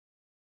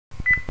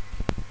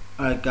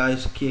Alright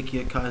guys, Kai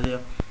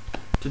here.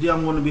 Today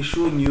I'm going to be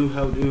showing you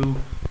how to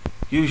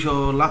use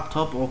your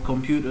laptop or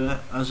computer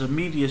as a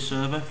media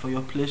server for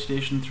your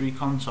PlayStation 3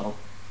 console.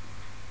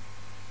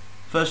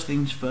 First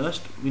things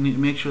first, we need to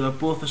make sure that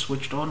both are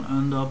switched on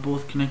and are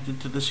both connected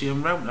to the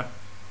same router.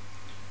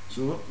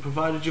 So,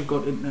 provided you've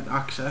got internet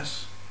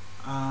access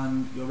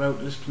and your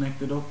router is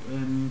connected up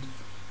and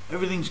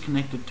everything's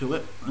connected to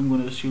it, I'm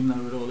going to assume that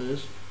it all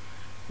is.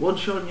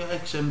 Once you're on your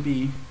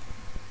XMB,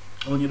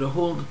 I want you to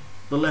hold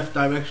the left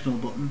directional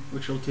button,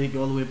 which will take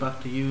you all the way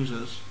back to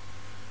users.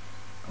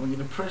 I want you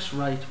to press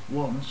right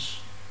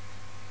once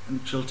and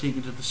it shall take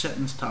you to the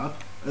settings tab,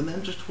 and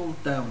then just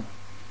hold down.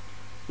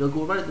 You'll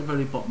go right at the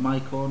very bottom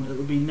icon, it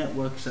will be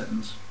network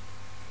settings.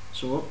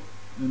 So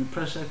I'm going to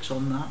press X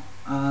on that,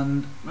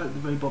 and right at the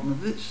very bottom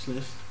of this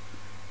list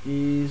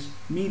is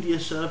media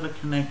server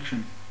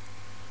connection.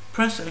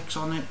 Press X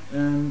on it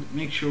and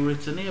make sure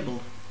it's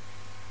enabled,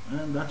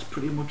 and that's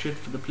pretty much it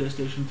for the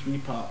PlayStation 3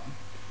 part.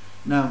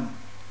 Now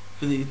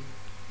for the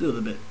other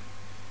bit,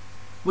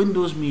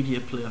 Windows Media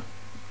Player.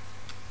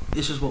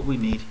 This is what we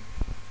need.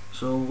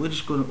 So we're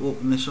just going to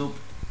open this up.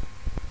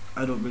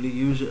 I don't really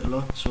use it a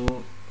lot,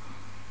 so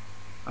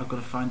I've got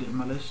to find it in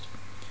my list.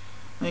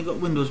 Now you've got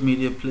Windows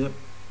Media Player.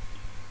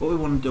 What we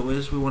want to do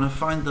is we want to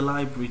find the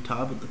library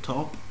tab at the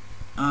top,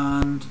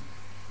 and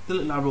the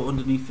little arrow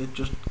underneath it,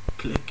 just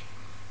click.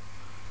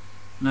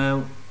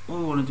 Now what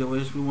we want to do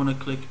is we want to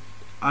click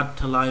Add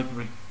to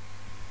Library,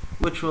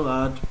 which will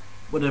add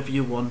whatever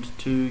you want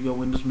to your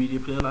Windows Media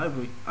Player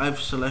library. I've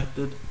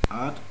selected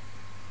Add,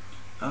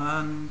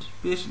 and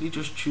basically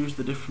just choose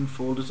the different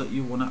folders that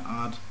you want to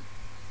add.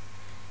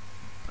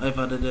 I've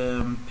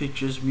added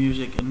pictures,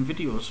 music and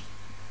videos,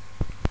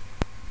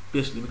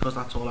 basically because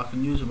that's all I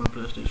can use on my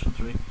PlayStation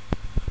 3.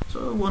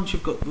 So once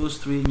you've got those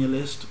three in your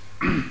list,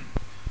 you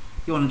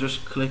want to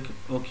just click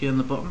OK on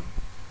the bottom,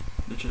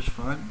 which is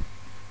fine.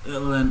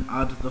 It'll then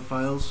add the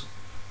files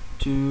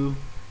to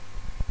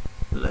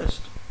the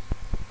list.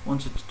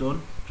 Once it's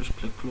done, just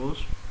click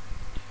close.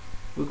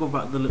 We'll go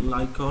back to the little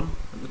icon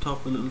at the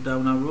top, the little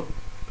down arrow,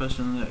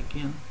 pressing that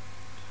again,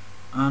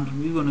 and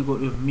we're going to go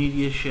to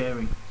media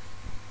sharing.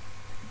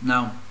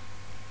 Now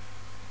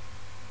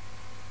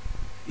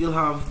you'll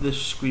have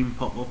this screen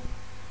pop up.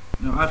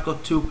 Now I've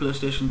got two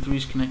PlayStation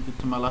 3s connected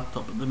to my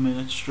laptop at the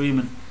minute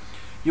streaming.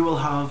 You will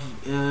have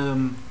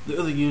the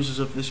other users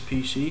of this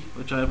PC,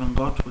 which I haven't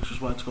got, which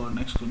is why it's got an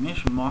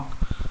exclamation mark,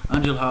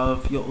 and you'll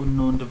have your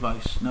unknown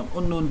device. Now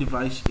unknown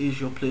device is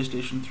your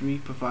PlayStation 3,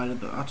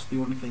 provided that that's the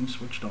only thing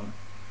switched on.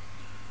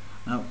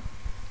 Now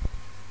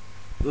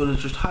you're going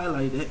to just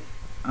highlight it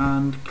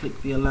and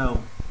click the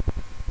allow.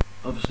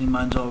 Obviously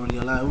mine's already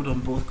allowed on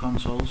both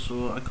consoles,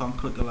 so I can't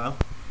click allow.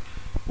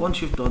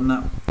 Once you've done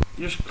that,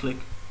 you just click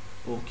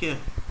OK.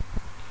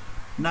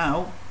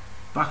 Now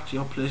back to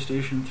your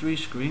PlayStation 3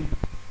 screen.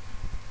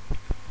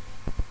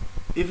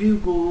 If you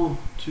go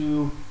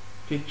to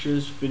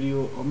pictures,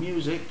 video or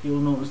music,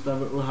 you'll notice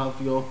that it will have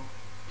your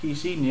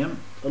PC name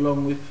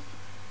along with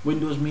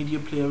Windows Media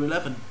Player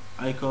 11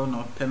 icon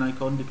or 10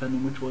 icon,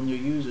 depending which one you're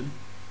using.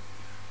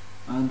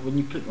 And when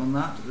you click on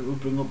that, it will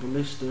bring up a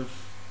list of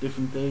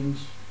different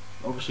things.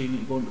 Obviously you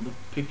need to go into the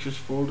pictures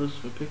folders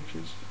for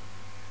pictures,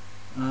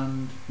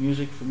 and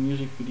music for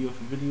music, video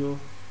for video,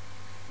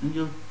 and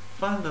you'll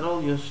find that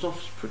all your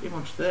stuff's pretty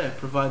much there,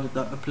 provided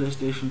that the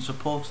PlayStation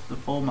supports the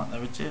format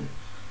that it's in.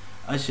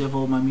 I save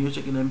all my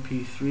music in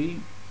MP3,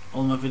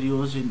 all my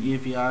videos in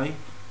AVI,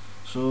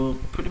 so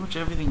pretty much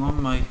everything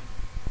on my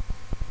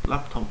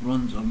laptop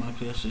runs on my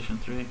PlayStation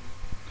 3.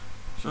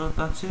 So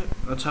that's it.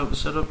 That's how to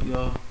set up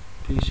your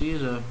PC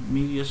as a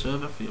media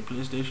server for your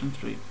PlayStation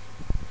 3.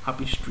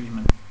 Happy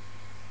streaming.